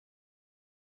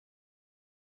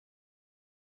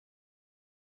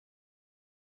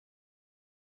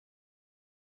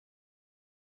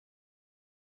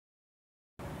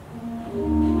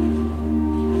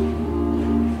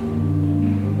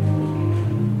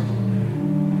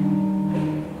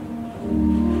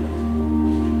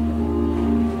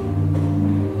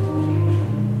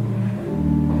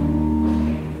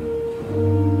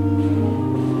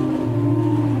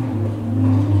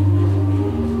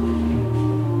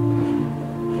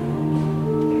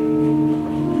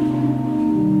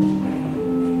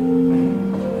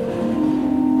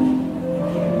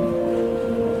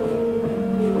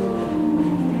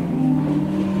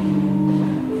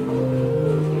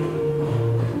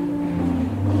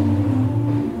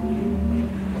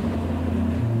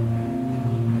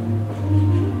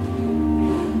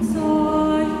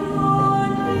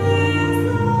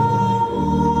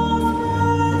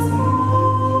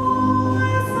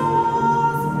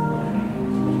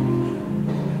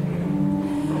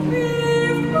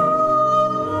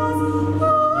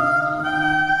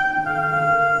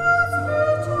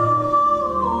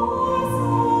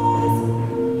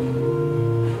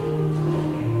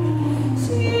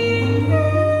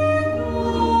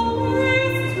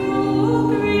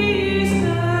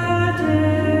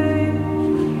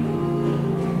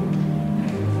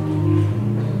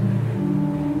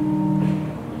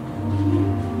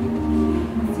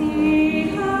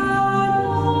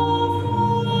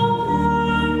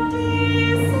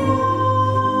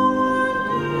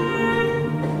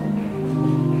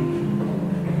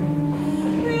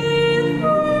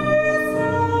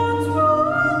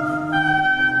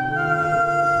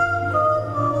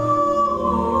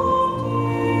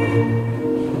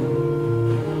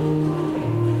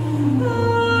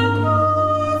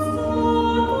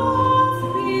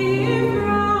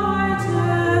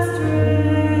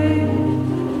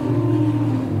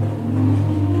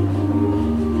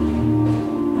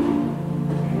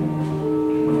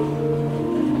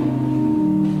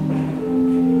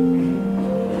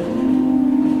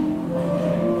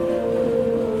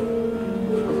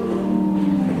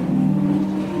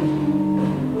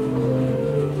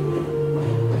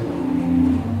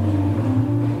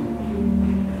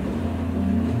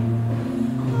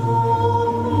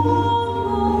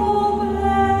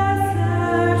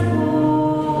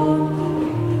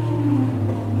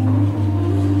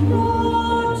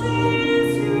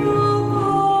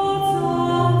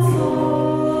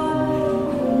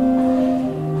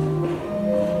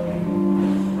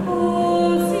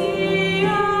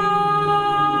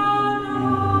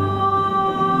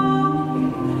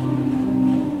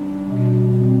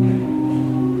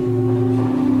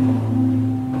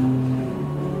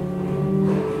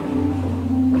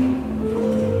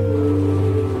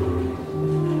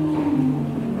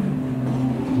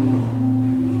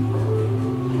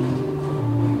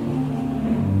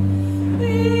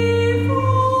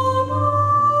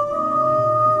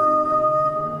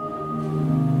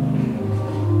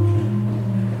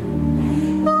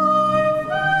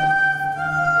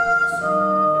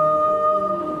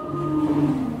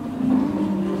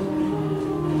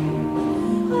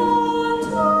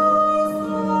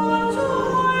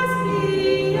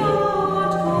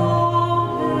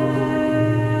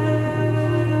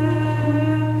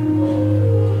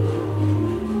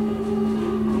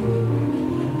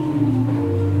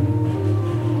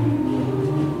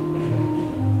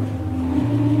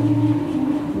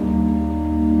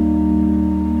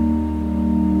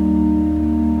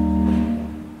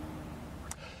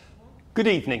Good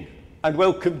evening and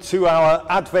welcome to our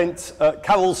Advent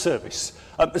Carol service.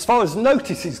 As far as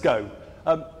notices go,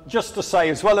 just to say,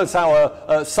 as well as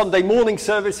our Sunday morning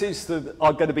services that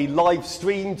are going to be live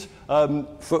streamed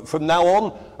from now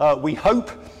on, we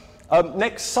hope.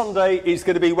 Next Sunday is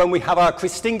going to be when we have our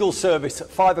Christingle service at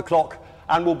 5 o'clock,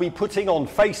 and we'll be putting on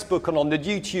Facebook and on the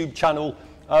YouTube channel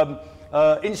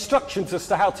instructions as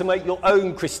to how to make your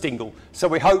own Christingle. So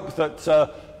we hope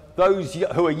that those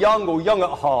who are young or young at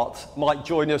heart might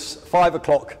join us 5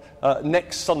 o'clock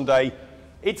next Sunday.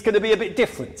 It's going to be a bit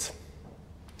different.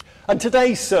 And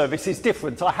today's service is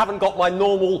different. I haven't got my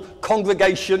normal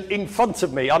congregation in front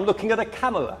of me. I'm looking at a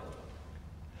camera.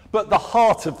 But the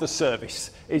heart of the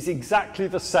service is exactly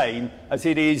the same as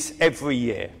it is every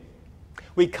year.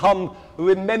 We come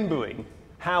remembering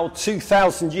how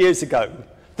 2,000 years ago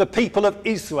the people of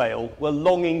Israel were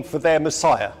longing for their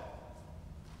Messiah.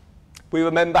 We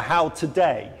remember how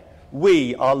today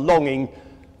we are longing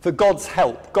for God's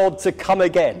help, God to come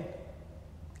again.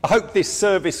 I hope this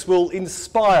service will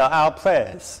inspire our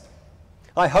prayers.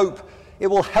 I hope it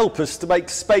will help us to make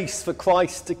space for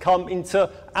Christ to come into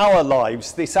our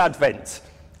lives this Advent,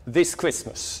 this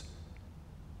Christmas.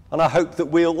 And I hope that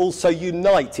we'll also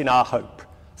unite in our hope,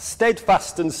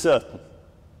 steadfast and certain.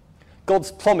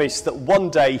 God's promise that one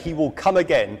day he will come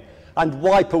again and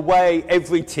wipe away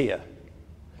every tear.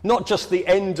 Not just the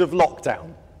end of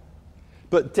lockdown,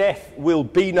 but death will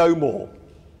be no more.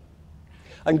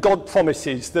 And God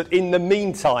promises that in the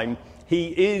meantime, he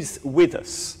is with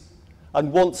us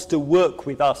and wants to work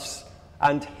with us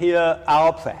and hear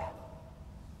our prayer.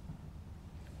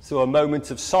 So a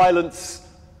moment of silence,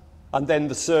 and then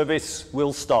the service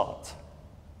will start.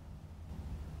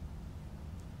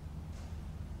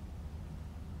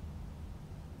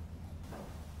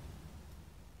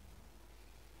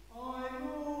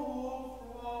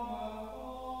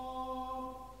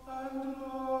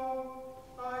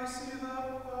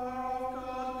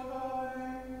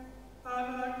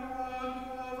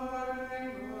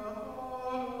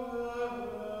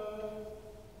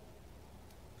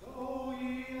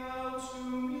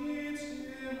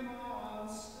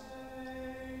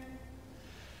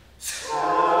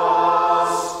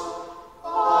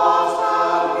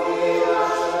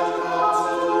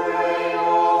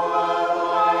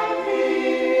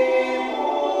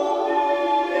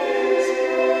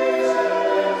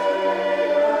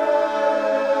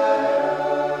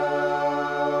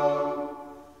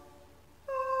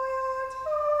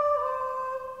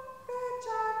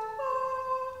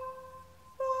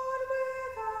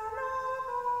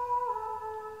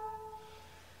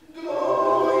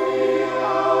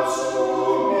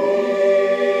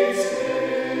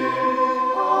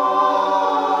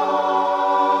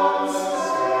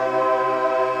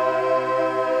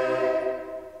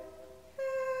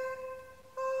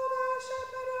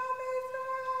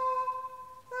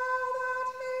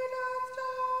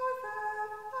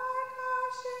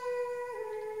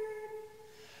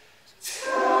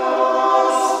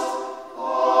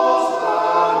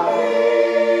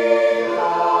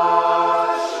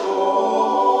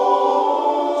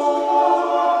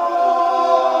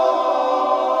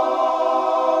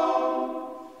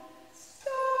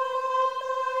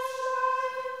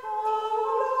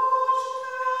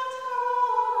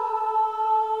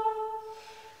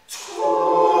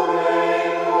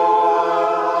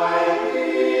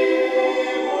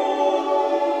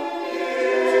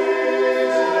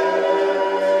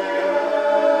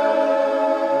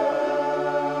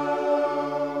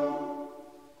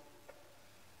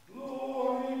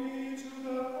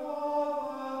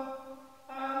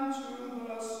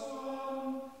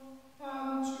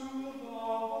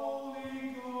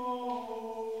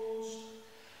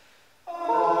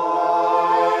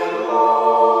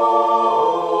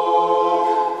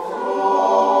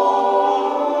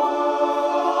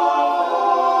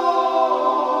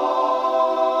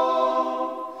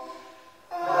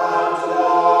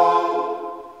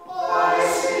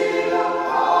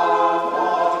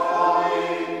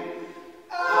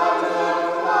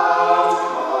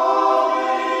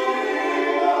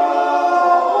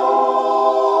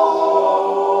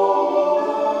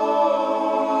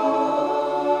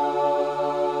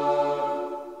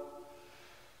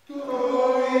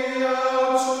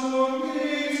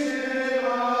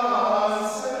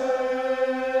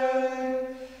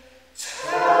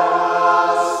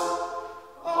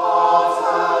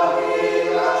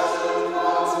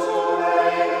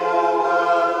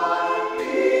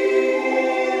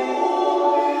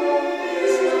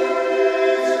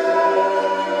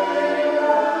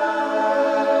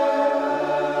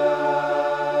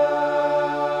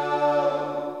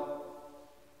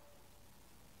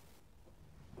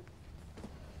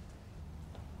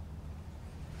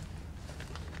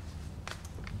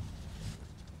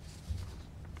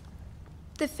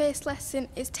 The first lesson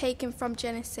is taken from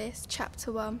Genesis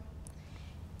chapter 1.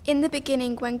 In the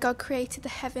beginning, when God created the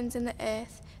heavens and the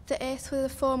earth was a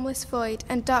formless void,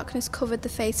 and darkness covered the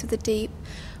face of the deep,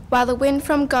 while the wind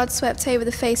from God swept over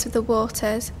the face of the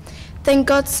waters. Then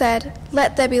God said,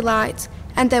 "Let there be light,"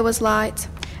 and there was light.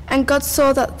 And God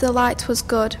saw that the light was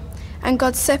good, and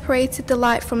God separated the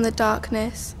light from the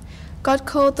darkness. God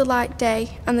called the light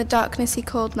day, and the darkness he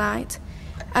called night.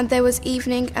 And there was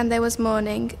evening and there was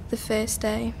morning, the first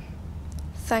day.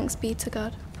 Thanks be to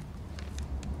God.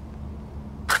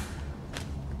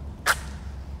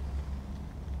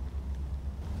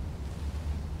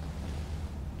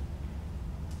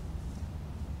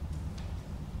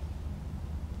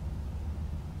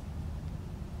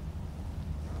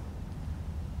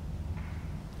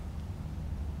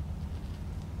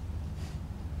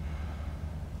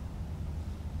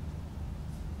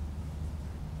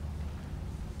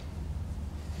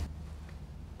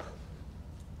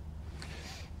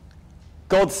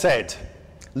 God said,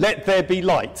 "Let there be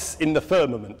lights in the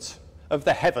firmament of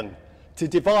the heaven to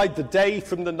divide the day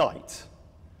from the night,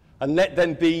 and let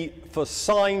them be for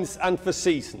signs and for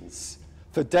seasons,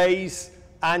 for days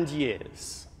and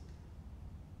years."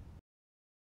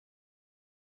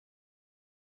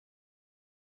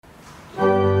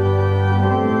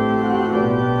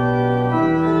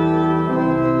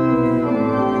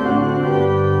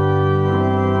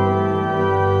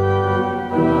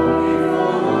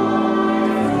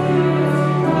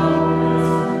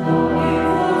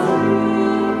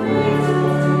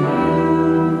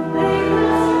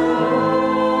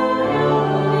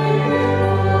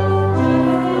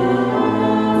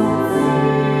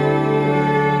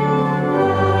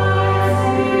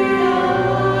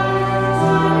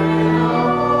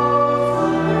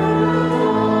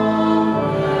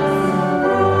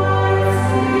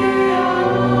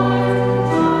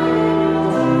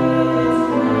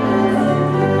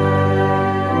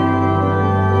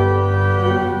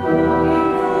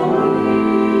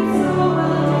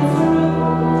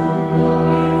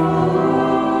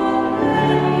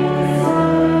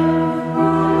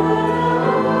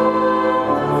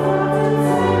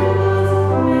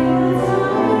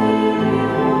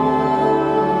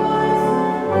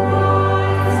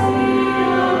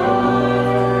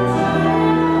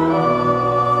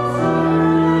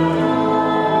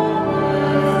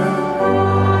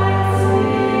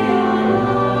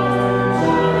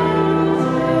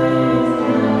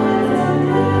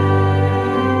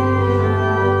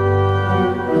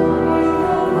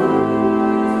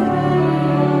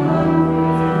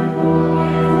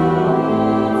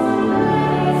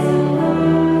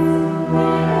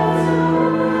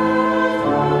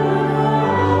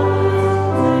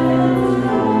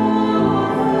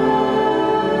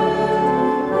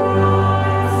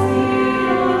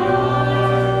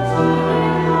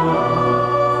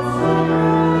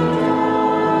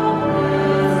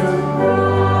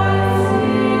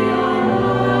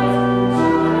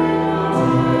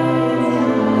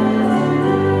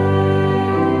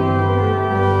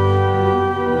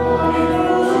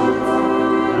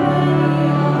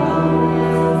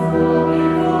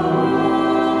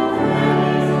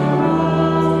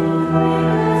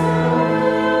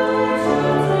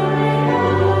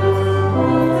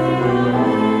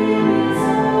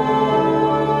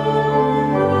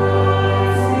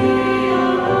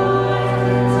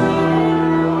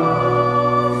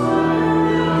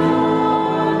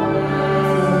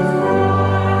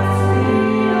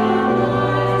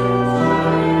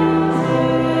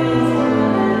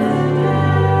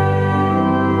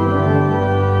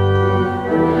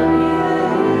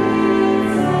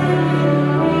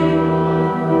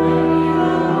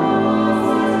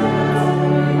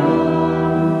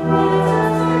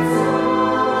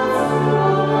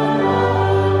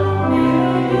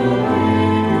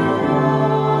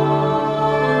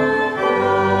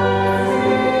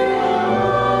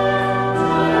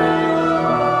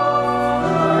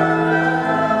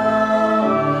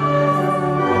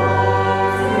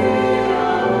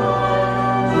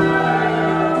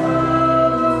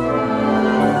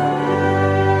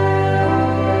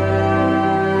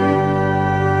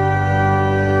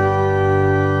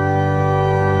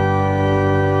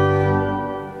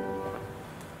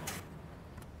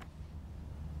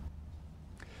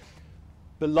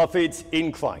 Beloved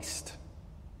in Christ,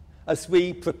 as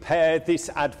we prepare this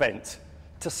Advent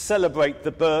to celebrate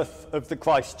the birth of the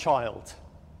Christ child,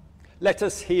 let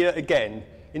us hear again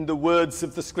in the words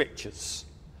of the Scriptures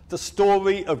the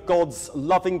story of God's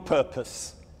loving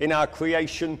purpose in our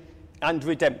creation and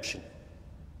redemption.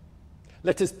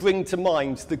 Let us bring to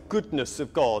mind the goodness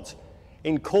of God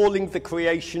in calling the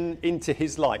creation into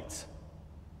his light,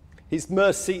 his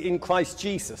mercy in Christ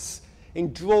Jesus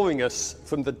in drawing us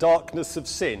from the darkness of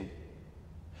sin,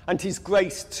 and his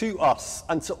grace to us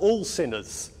and to all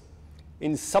sinners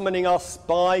in summoning us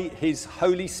by his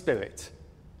Holy Spirit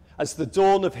as the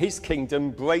dawn of his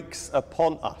kingdom breaks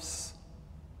upon us.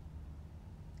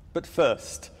 But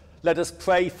first, let us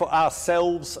pray for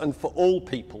ourselves and for all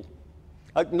people,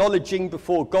 acknowledging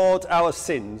before God our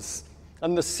sins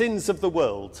and the sins of the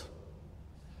world,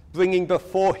 bringing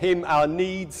before him our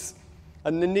needs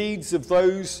and the needs of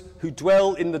those who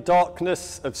dwell in the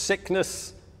darkness of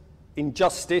sickness,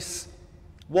 injustice,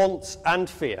 want and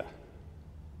fear,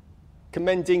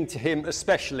 commending to him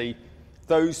especially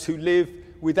those who live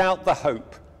without the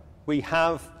hope we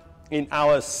have in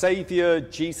our Saviour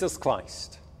Jesus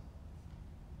Christ.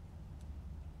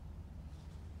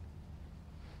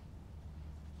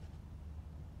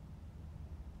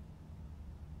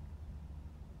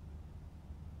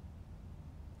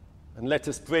 And let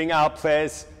us bring our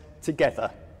prayers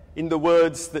together in the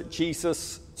words that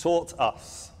Jesus taught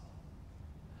us.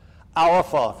 Our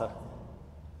Father,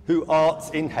 who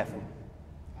art in heaven,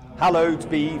 hallowed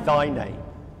be thy name.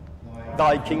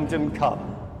 Thy kingdom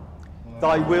come,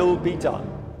 thy will be done,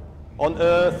 on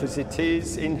earth as it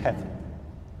is in heaven.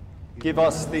 Give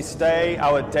us this day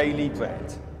our daily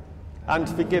bread, and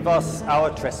forgive us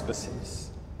our trespasses,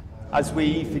 as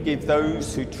we forgive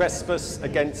those who trespass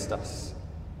against us.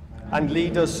 And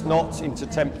lead us not into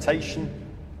temptation,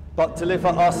 but deliver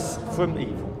us from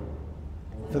evil.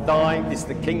 For thine is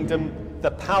the kingdom,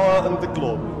 the power and the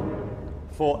glory,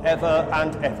 forever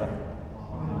and ever.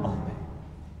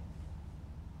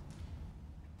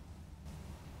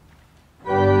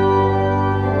 Amen.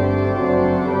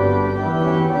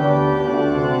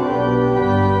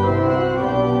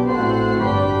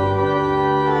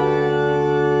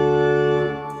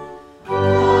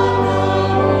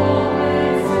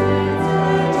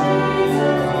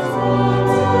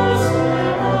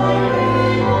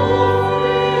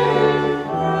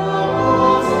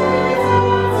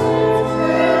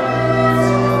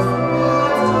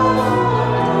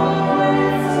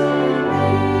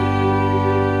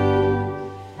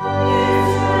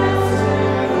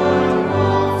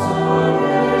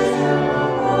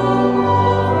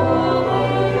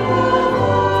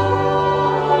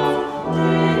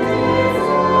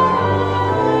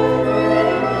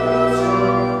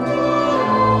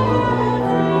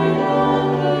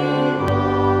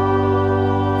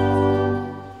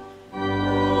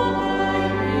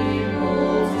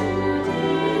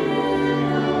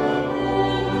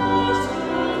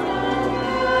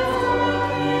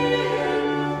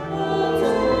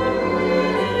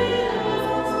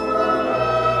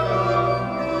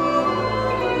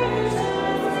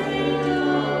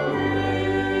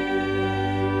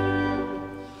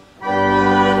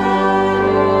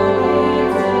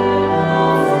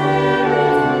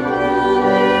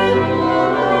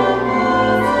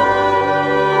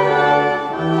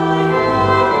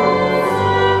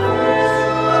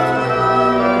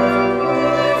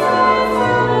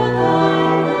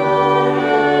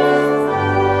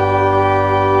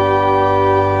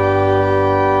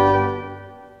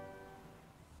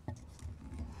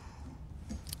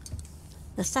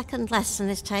 The second lesson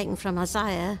is taken from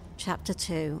Isaiah chapter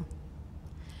 2.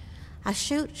 A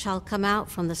shoot shall come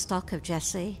out from the stock of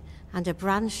Jesse, and a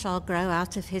branch shall grow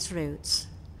out of his roots.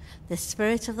 The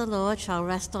Spirit of the Lord shall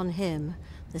rest on him,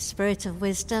 the Spirit of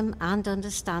wisdom and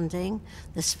understanding,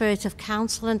 the Spirit of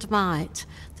counsel and might,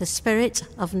 the Spirit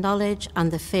of knowledge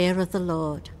and the fear of the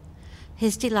Lord.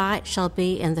 His delight shall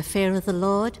be in the fear of the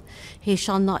Lord. He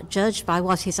shall not judge by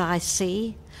what his eyes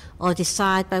see, or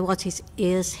decide by what his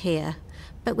ears hear.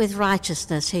 But with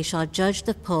righteousness he shall judge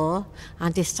the poor,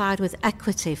 and decide with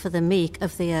equity for the meek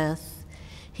of the earth.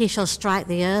 He shall strike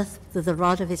the earth with the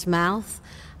rod of his mouth,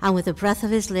 and with the breath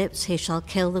of his lips he shall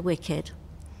kill the wicked.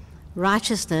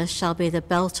 Righteousness shall be the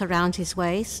belt around his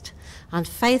waist, and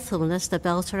faithfulness the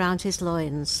belt around his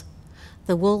loins.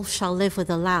 The wolf shall live with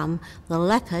the lamb, the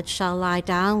leopard shall lie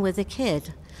down with the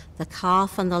kid, the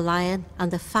calf and the lion and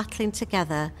the fatling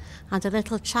together, and a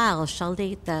little child shall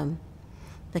lead them.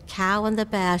 The cow and the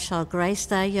bear shall graze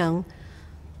their young.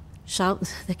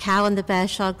 The cow and the bear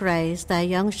shall graze, their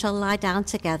young shall lie down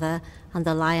together, and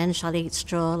the lion shall eat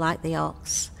straw like the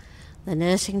ox. The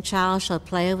nursing child shall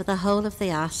play over the hole of the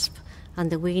asp, and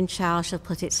the weaned child shall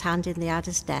put its hand in the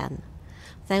adder's den.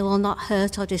 They will not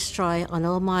hurt or destroy on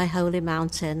all my holy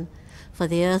mountain, for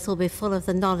the earth will be full of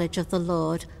the knowledge of the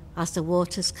Lord as the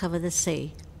waters cover the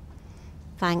sea.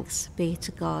 Thanks be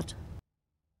to God.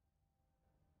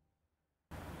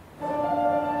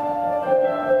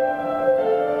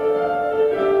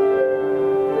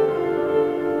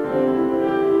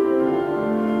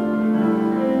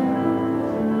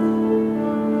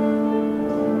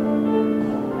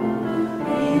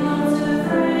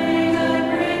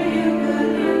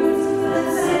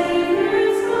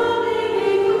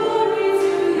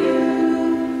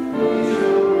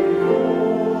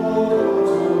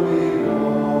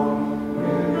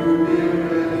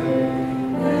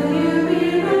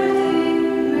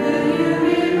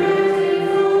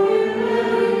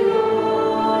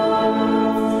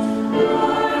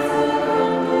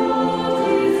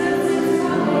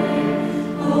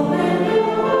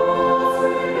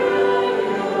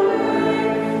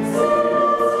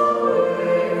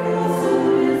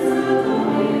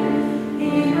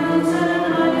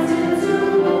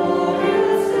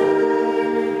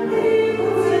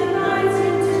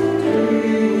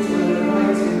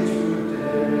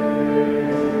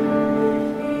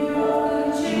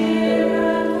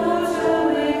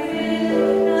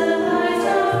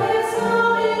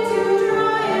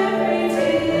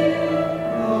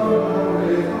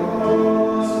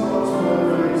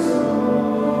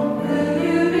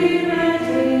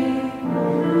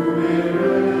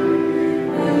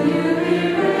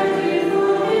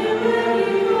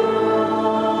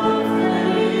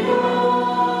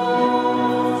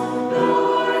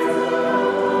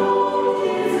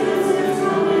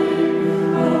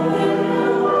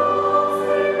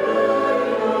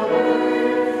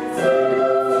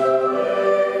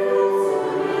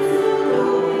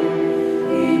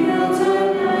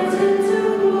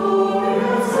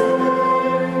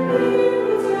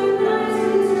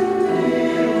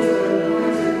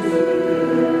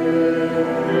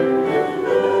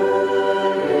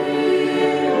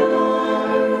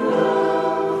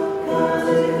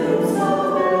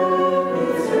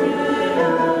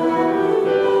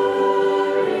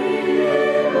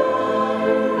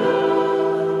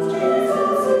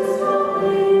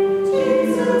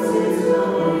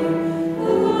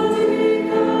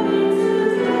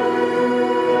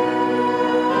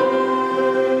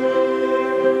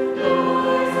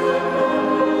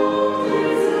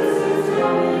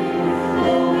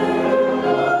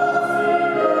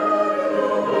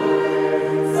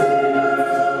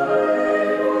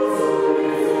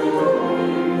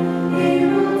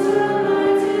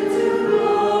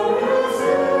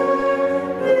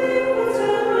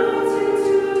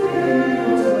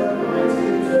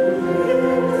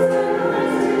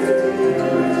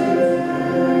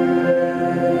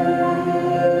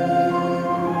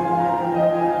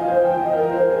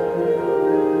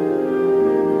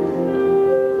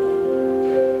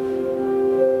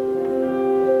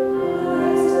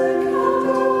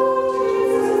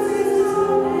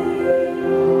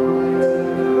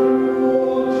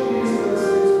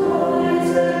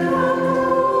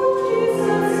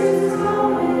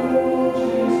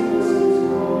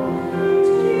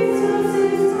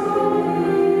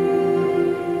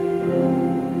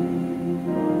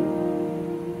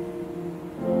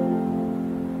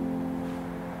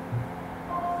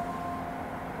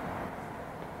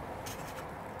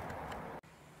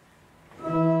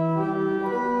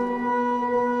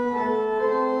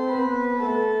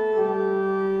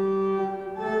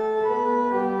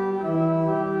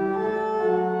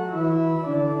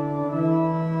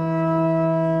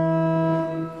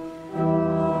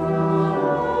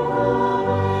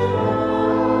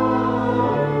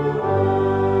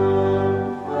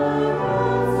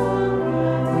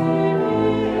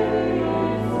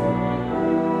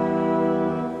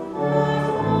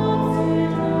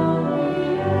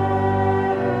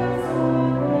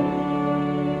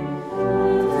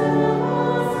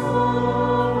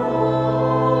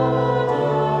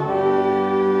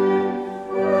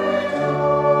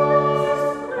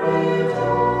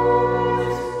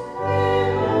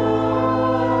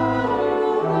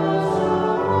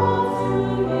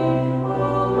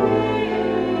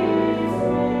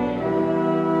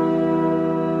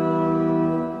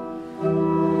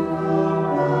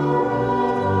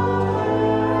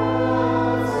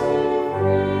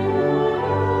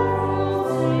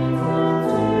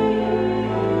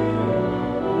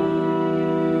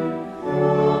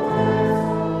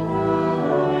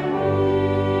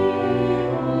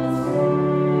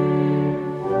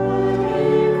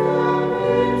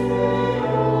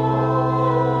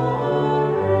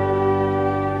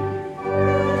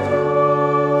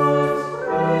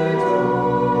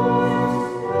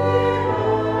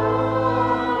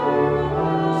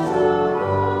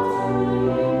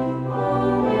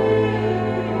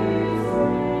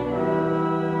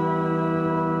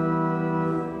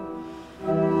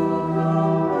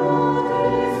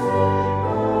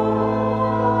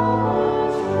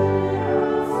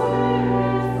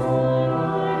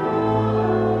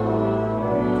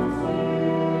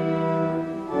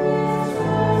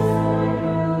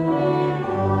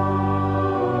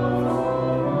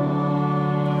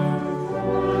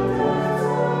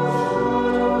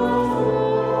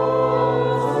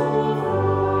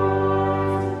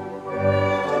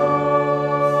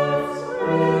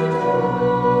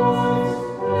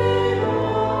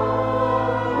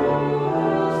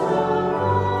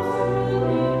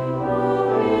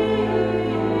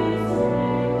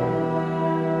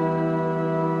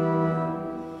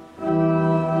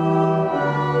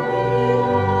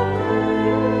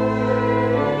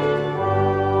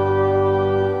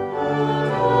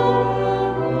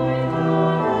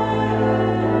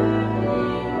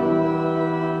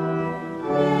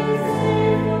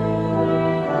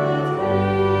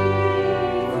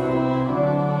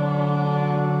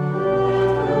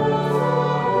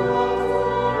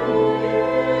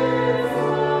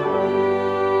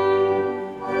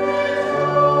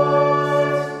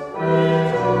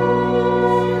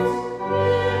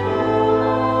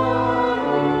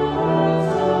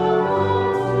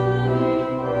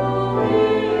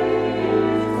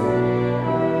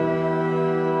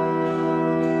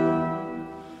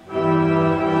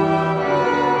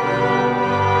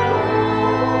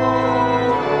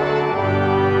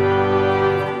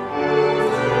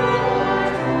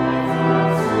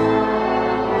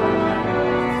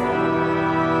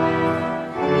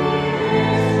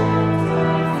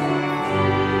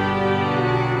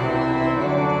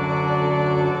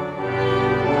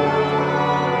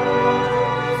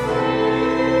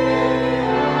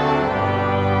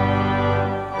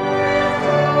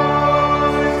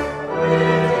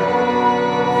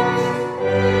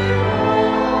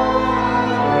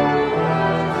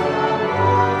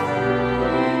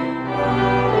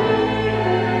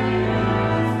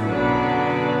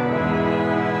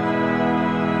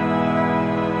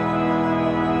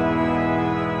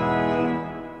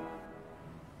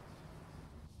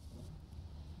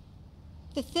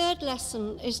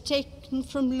 lesson is taken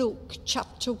from Luke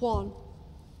chapter 1.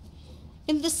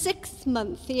 In the 6th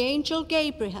month, the angel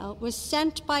Gabriel was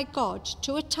sent by God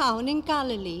to a town in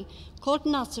Galilee called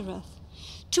Nazareth,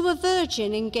 to a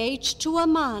virgin engaged to a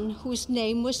man whose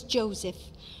name was Joseph,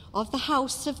 of the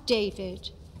house of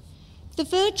David. The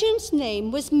virgin's name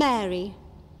was Mary.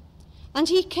 And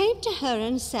he came to her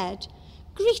and said,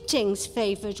 "Greetings,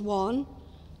 favored one,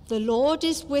 the Lord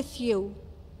is with you."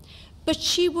 But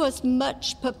she was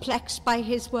much perplexed by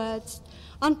his words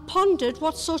and pondered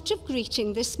what sort of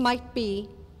greeting this might be.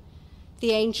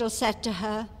 The angel said to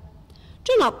her,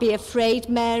 "Do not be afraid,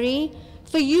 Mary,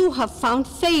 for you have found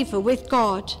favor with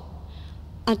God.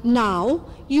 And now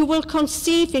you will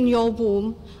conceive in your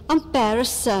womb and bear a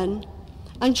son,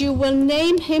 and you will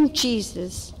name him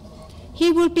Jesus.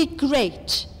 He will be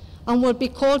great and will be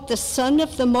called the Son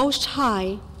of the Most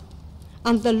High.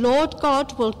 And the Lord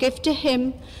God will give to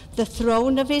him the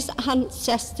throne of his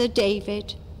ancestor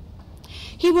David.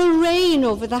 He will reign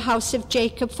over the house of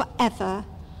Jacob forever,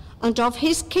 and of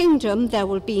his kingdom there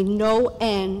will be no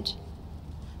end."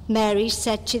 Mary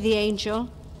said to the angel,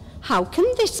 "How can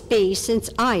this be, since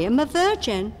I am a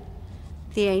virgin?"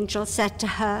 The angel said to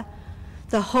her,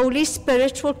 "The Holy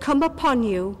Spirit will come upon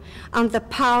you, and the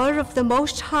power of the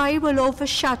Most High will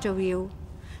overshadow you.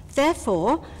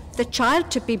 Therefore, the child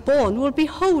to be born will be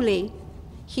holy.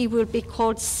 He will be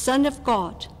called Son of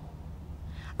God.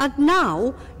 And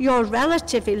now your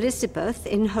relative Elizabeth,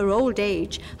 in her old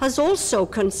age, has also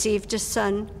conceived a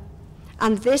son.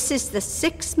 And this is the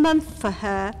 6th month for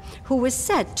her who was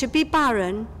said to be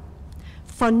barren.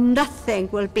 For nothing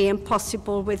will be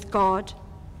impossible with God."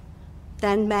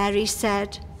 Then Mary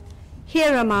said,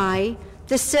 "Here am I,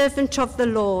 the servant of the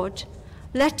Lord.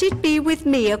 Let it be with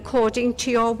me according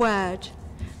to your word."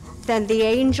 Then the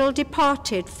angel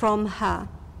departed from her.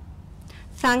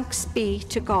 Thanks be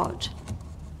to God.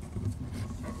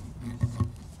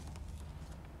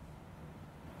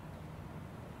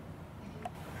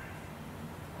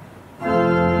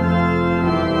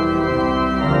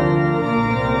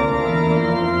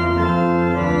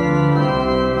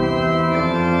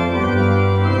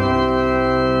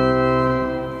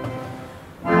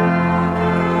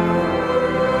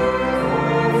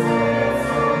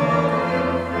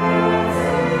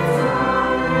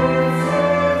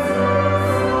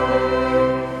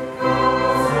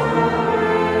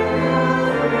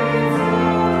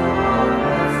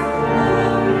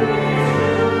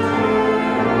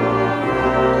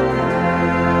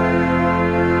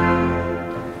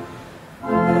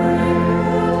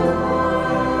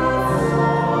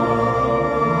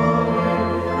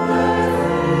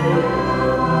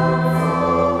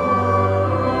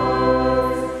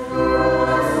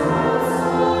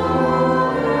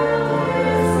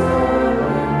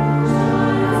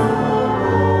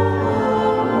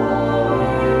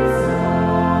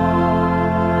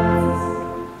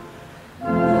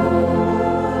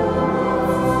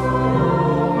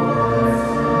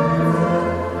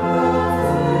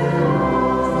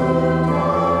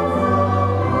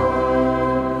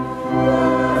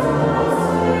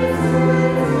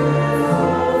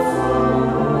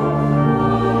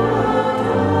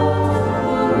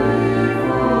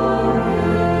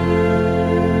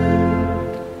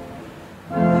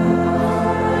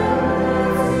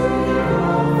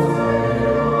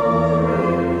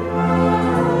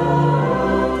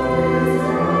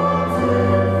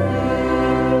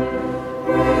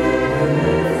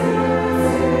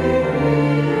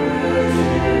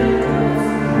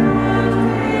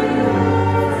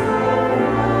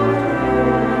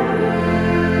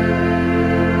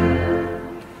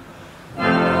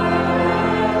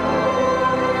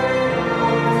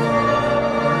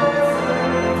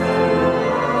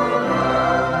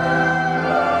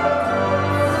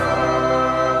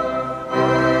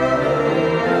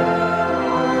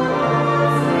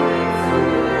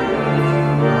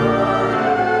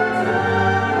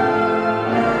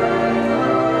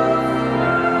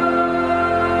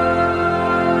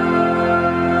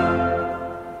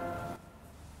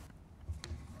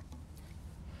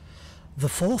 The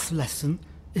 4th lesson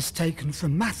is taken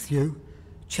from Matthew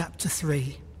chapter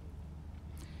 3.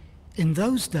 In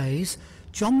those days,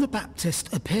 John the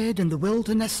Baptist appeared in the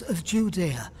wilderness of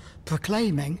Judea,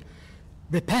 proclaiming,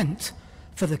 "Repent,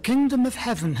 for the kingdom of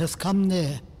heaven has come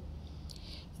near."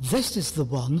 This is the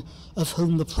one of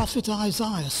whom the prophet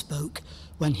Isaiah spoke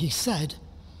when he said,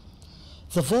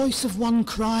 "The voice of one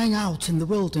crying out in the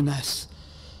wilderness,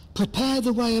 prepare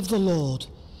the way of the Lord,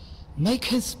 make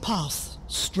his path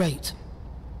straight."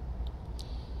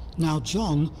 Now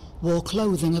John wore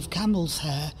clothing of camel's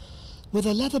hair with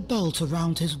a leather belt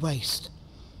around his waist,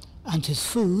 and his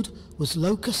food was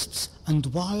locusts and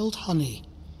wild honey.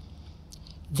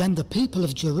 Then the people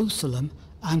of Jerusalem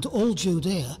and all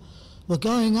Judea were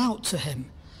going out to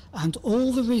him, and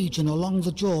all the region along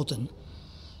the Jordan,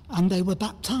 and they were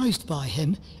baptized by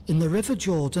him in the river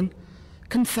Jordan,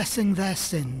 confessing their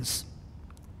sins.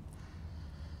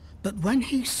 But when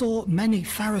he saw many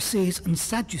Pharisees and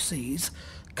Sadducees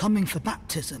coming for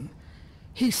baptism,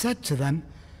 he said to them,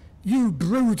 "You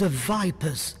brood of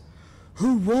vipers,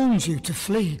 who warned you to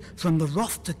flee from the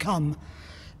wrath to come?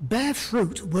 Bear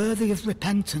fruit worthy of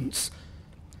repentance.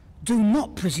 Do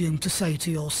not presume to say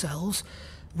to yourselves,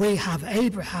 'We have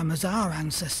Abraham as our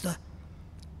ancestor.'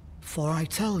 For I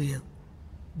tell you,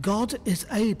 God is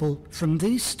able from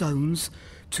these stones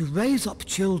to raise up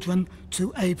children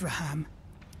to Abraham.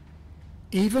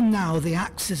 Even now the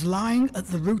axe is lying at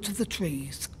the root of the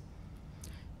trees.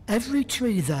 Every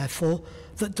tree, therefore,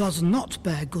 that does not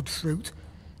bear good fruit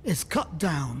is cut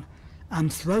down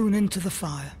and thrown into the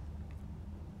fire.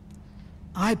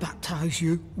 I baptize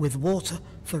you with water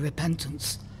for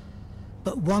repentance,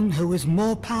 but one who is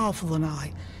more powerful than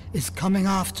I is coming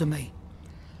after me.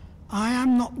 I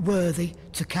am not worthy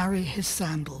to carry his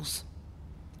sandals.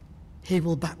 He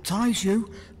will baptize you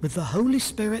with the Holy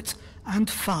Spirit and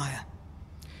fire.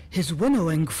 His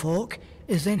winnowing fork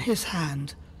is in his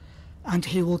hand, and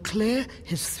he will clear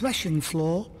his threshing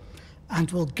floor and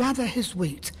will gather his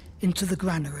wheat into the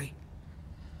granary.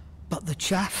 But the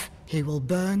chaff he will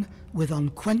burn with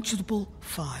unquenchable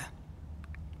fire."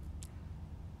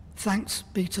 Thanks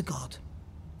be to God.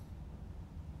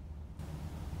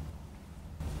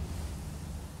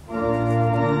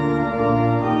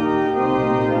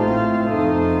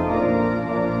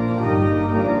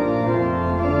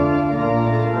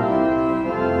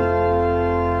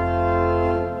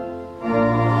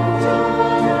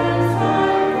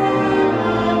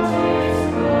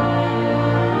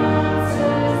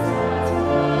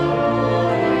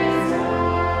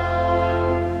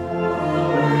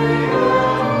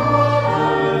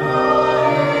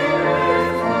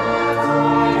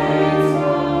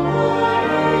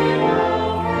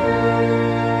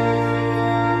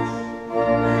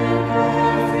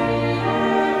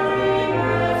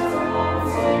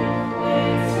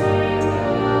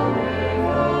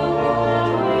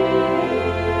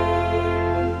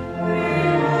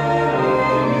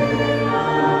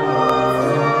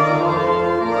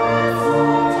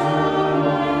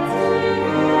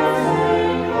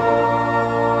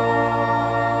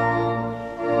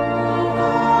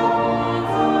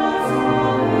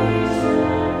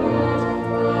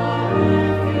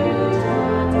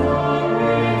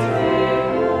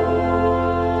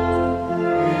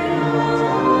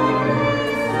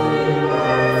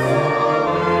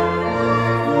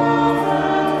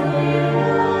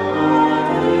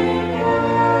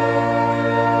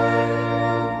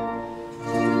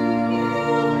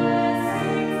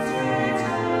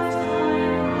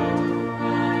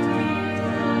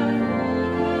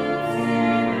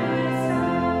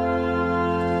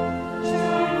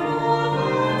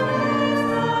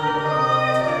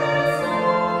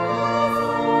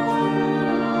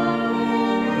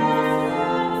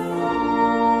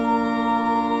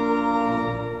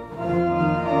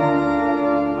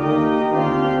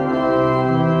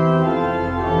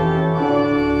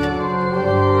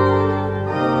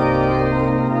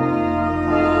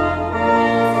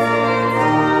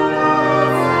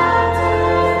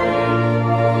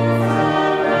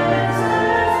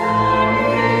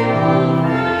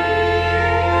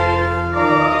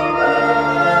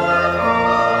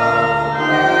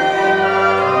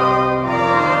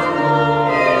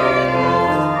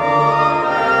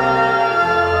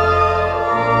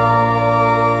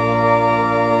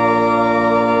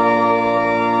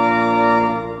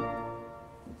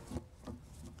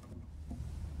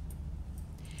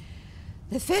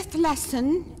 The fifth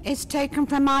lesson is taken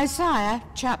from Isaiah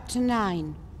chapter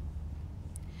 9.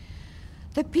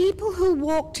 The people who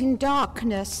walked in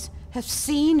darkness have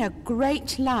seen a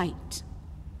great light.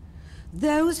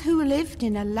 Those who lived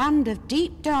in a land of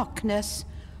deep darkness,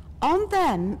 on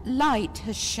them light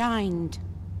has shined.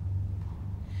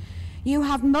 You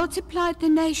have multiplied the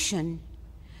nation.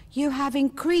 You have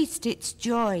increased its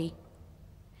joy.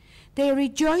 They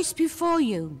rejoice before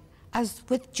you as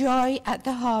with joy at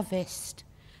the harvest,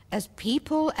 as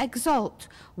people exult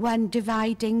when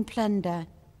dividing plunder.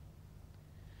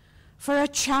 For a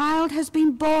child has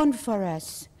been born for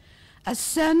us, a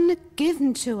son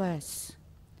given to us.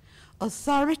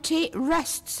 Authority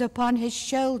rests upon his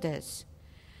shoulders,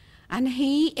 and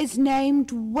he is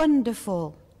named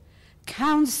Wonderful,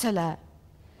 Counselor,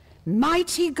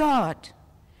 Mighty God,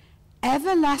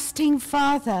 Everlasting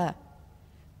Father,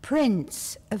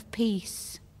 Prince of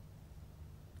Peace.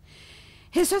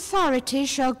 His authority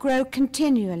shall grow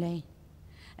continually,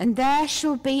 and there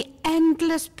shall be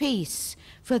endless peace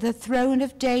for the throne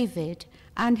of David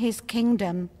and his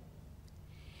kingdom.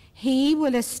 He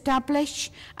will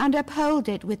establish and uphold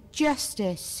it with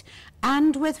justice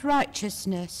and with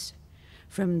righteousness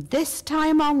from this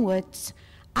time onwards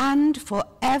and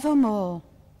forevermore.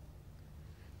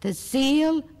 The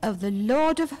zeal of the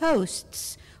Lord of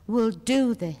hosts will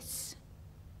do this.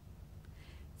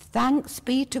 Thanks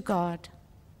be to God.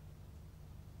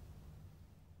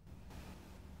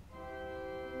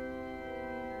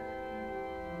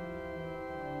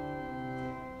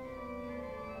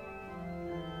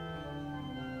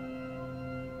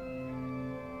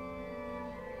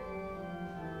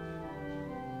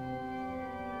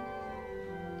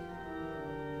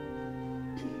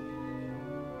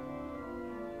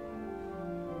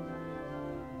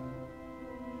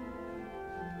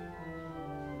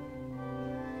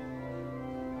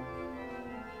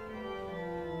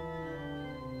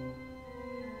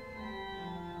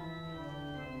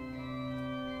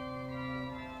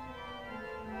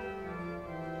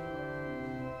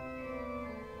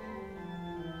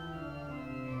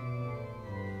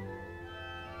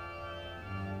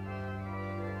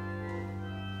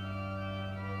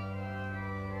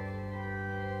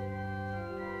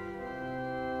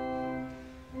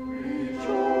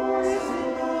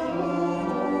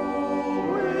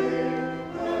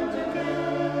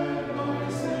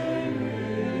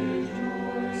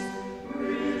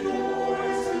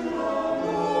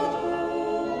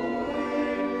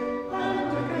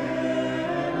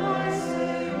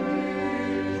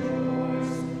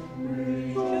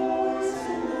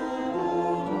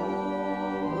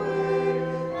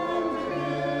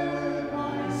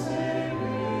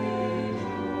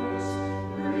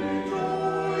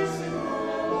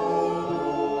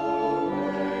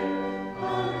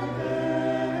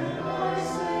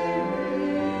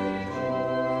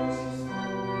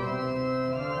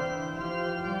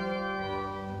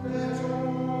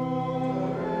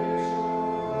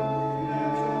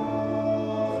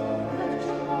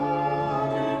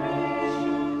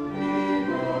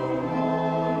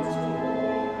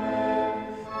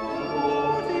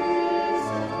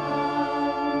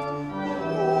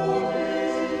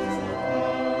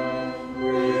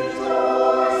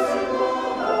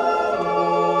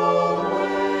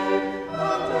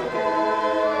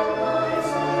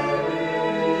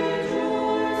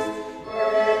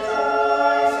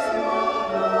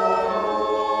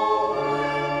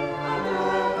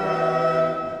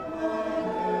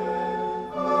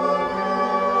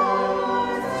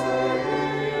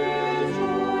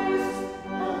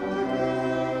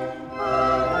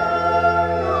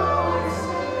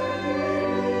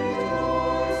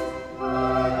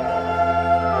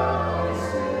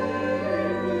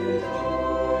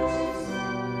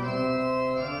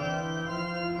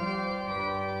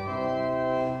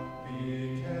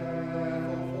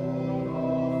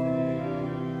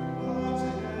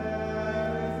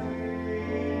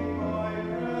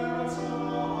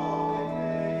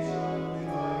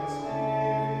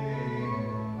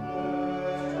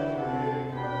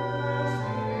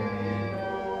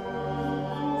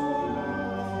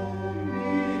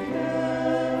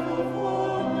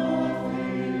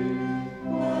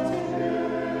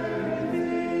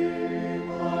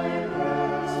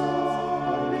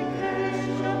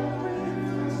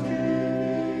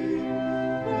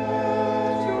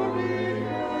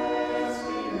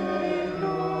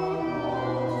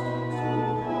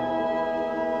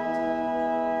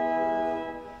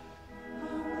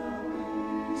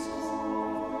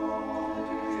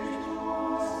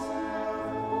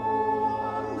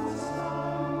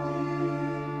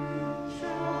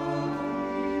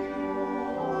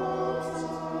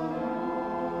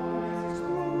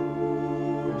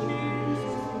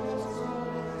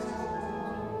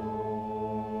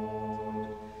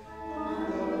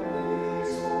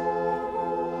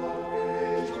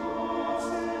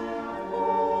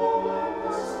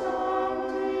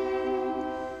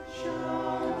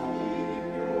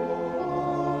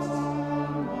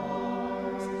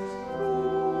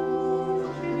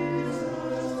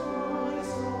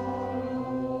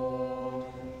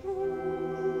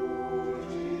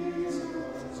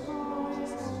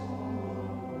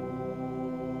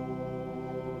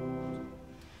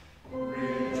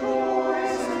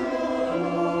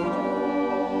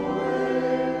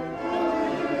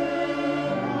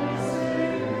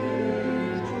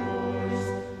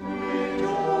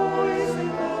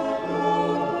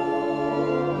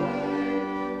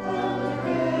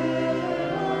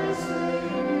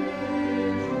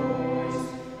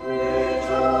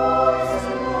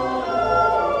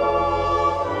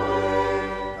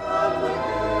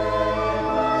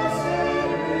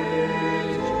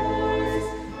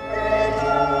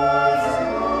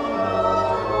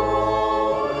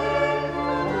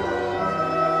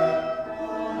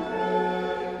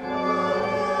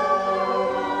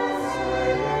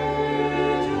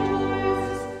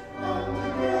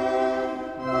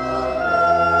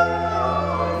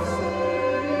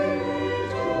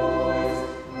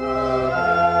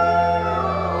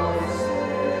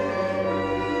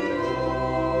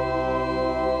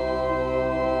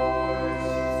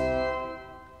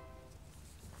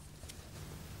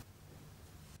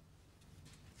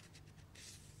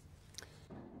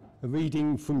 A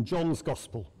reading from John's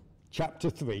Gospel, chapter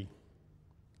 3.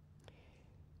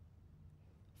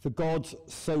 For God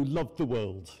so loved the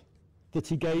world that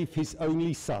he gave his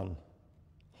only Son,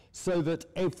 so that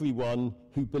everyone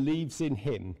who believes in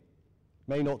him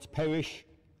may not perish,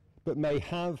 but may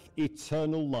have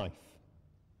eternal life.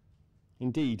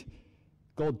 Indeed,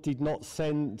 God did not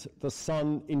send the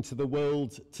Son into the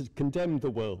world to condemn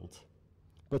the world,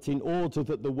 but in order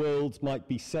that the world might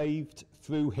be saved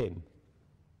through him.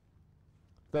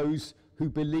 Those who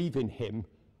believe in him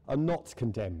are not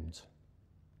condemned,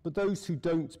 but those who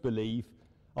don't believe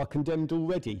are condemned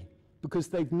already, because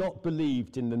they've not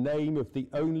believed in the name of the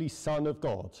only Son of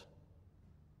God.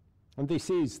 And this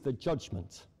is the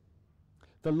judgment.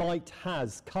 The light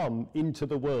has come into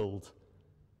the world,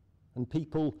 and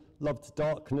people loved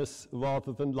darkness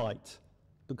rather than light,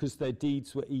 because their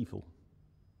deeds were evil.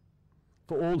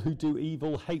 For all who do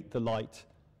evil hate the light,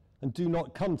 and do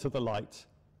not come to the light,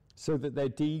 so that their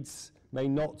deeds may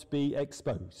not be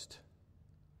exposed.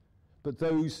 But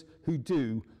those who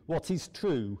do what is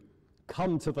true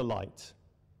come to the light,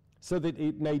 so that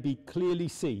it may be clearly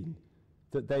seen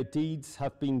that their deeds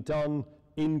have been done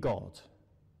in God.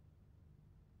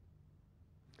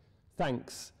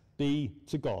 Thanks be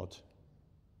to God.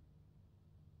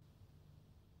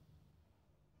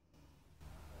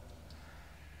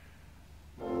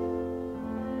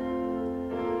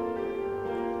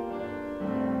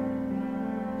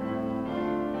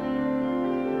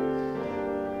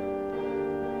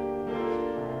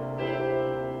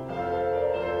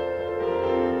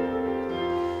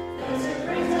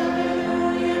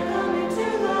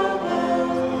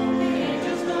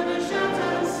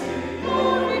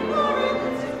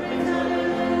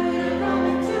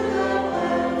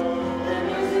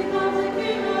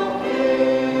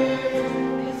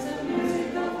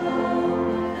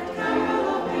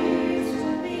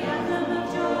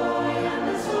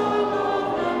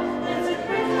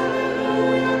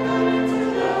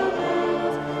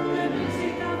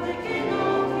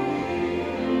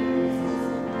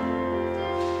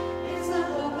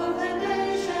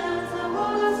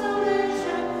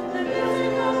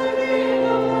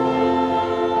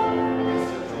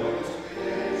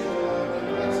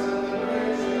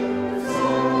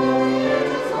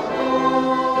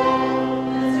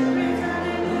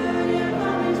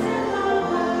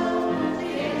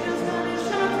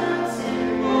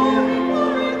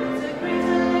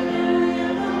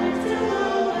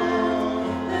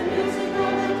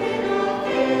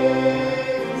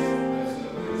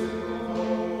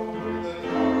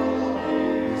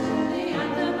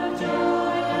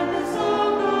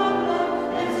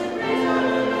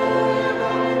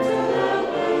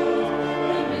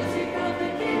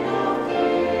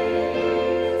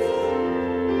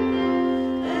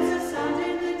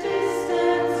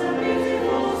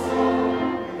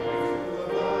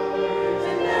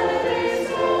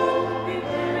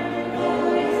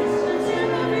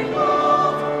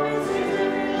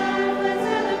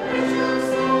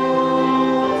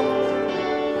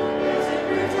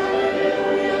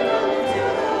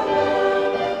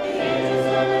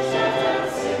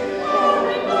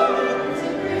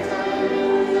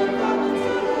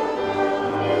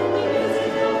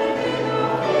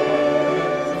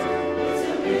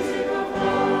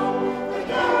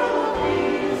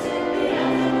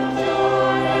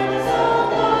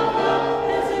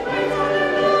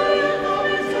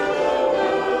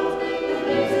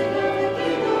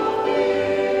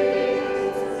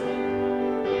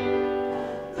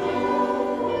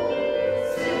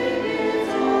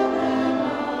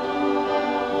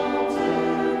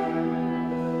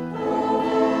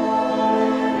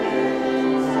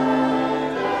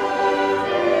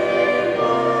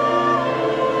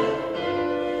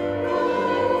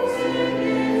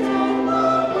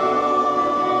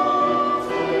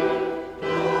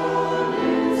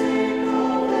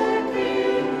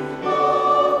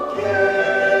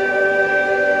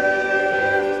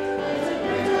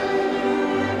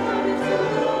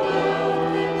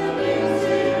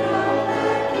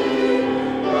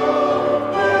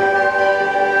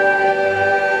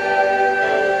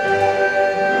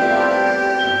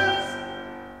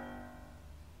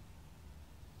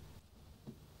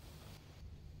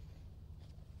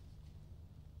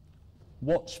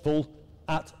 Watchful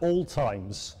at all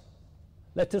times.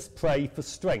 Let us pray for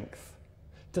strength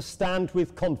to stand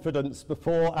with confidence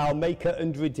before our Maker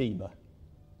and Redeemer,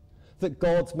 that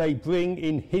God may bring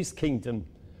in his kingdom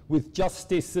with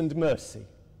justice and mercy.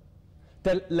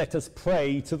 Then let us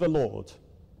pray to the Lord.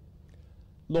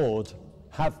 Lord,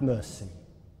 have mercy.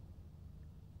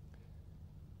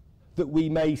 That we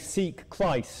may seek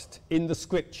Christ in the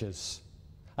Scriptures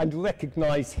and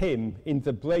recognize him in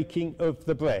the breaking of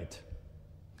the bread.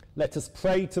 Let us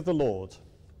pray to the Lord.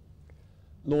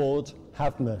 Lord,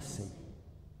 have mercy.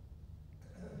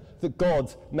 That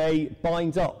God may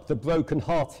bind up the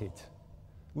brokenhearted,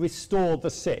 restore the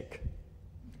sick,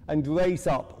 and raise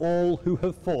up all who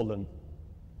have fallen.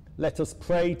 Let us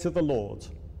pray to the Lord.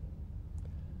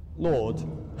 Lord,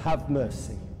 have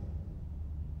mercy.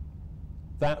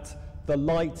 That the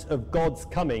light of God's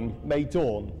coming may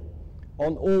dawn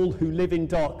on all who live in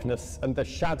darkness and the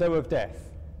shadow of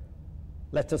death.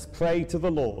 Let us pray to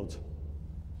the Lord.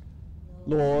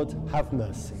 Lord, have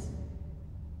mercy.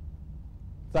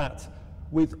 That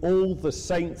with all the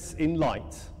saints in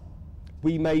light,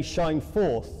 we may shine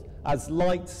forth as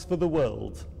lights for the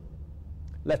world.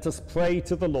 Let us pray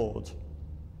to the Lord.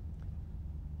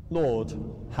 Lord,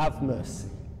 have mercy.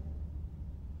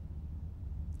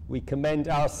 We commend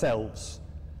ourselves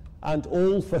and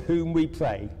all for whom we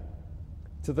pray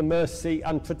to the mercy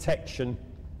and protection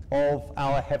of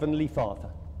our Heavenly Father.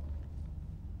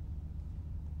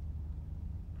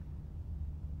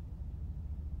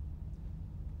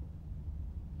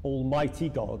 Almighty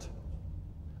God,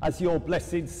 as your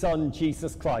blessed Son,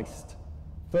 Jesus Christ,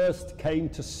 first came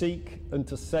to seek and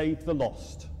to save the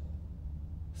lost,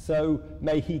 so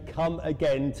may he come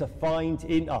again to find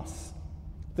in us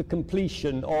the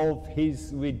completion of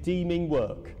his redeeming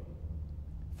work.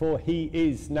 For he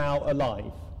is now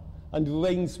alive and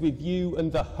reigns with you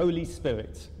and the Holy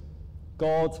Spirit,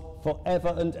 God,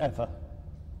 forever and ever.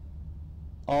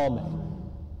 Amen.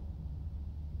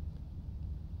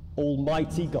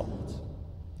 Almighty God,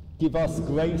 give us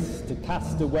grace to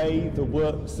cast away the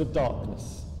works of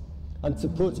darkness and to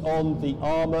put on the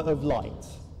armour of light,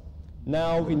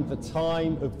 now in the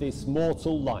time of this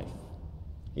mortal life,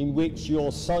 in which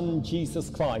your Son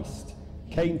Jesus Christ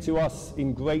came to us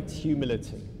in great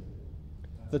humility,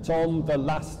 that on the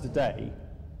last day,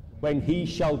 when he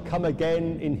shall come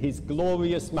again in his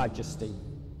glorious majesty,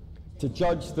 to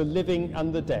judge the living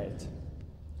and the dead,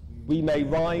 we may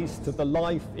rise to the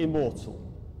life immortal,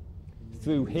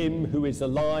 through him who is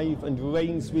alive and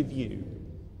reigns with you,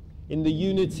 in the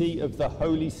unity of the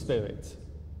Holy Spirit,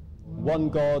 one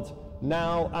God,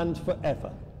 now and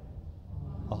forever.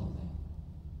 Amen.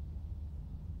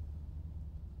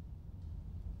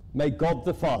 May God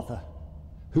the Father,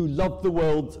 who loved the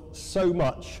world so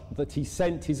much that he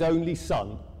sent his only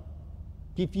Son,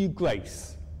 give you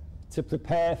grace to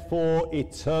prepare for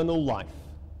eternal life.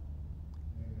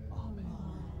 Amen.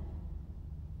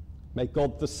 May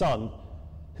God the Son,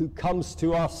 who comes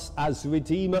to us as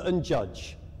Redeemer and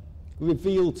Judge,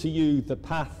 reveal to you the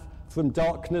path from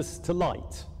darkness to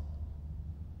light.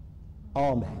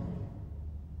 Amen.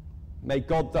 May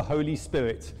God the Holy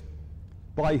Spirit,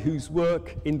 by whose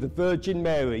work in the Virgin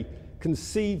Mary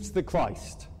conceives the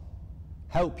Christ,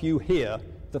 help you hear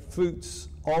the fruits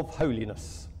of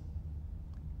holiness.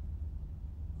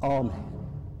 Amen.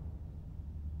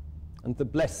 And the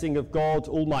blessing of God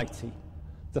Almighty,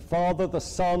 the Father, the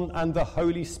Son, and the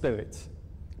Holy Spirit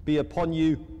be upon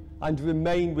you and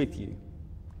remain with you,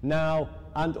 now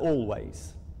and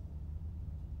always.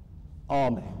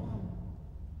 Amen.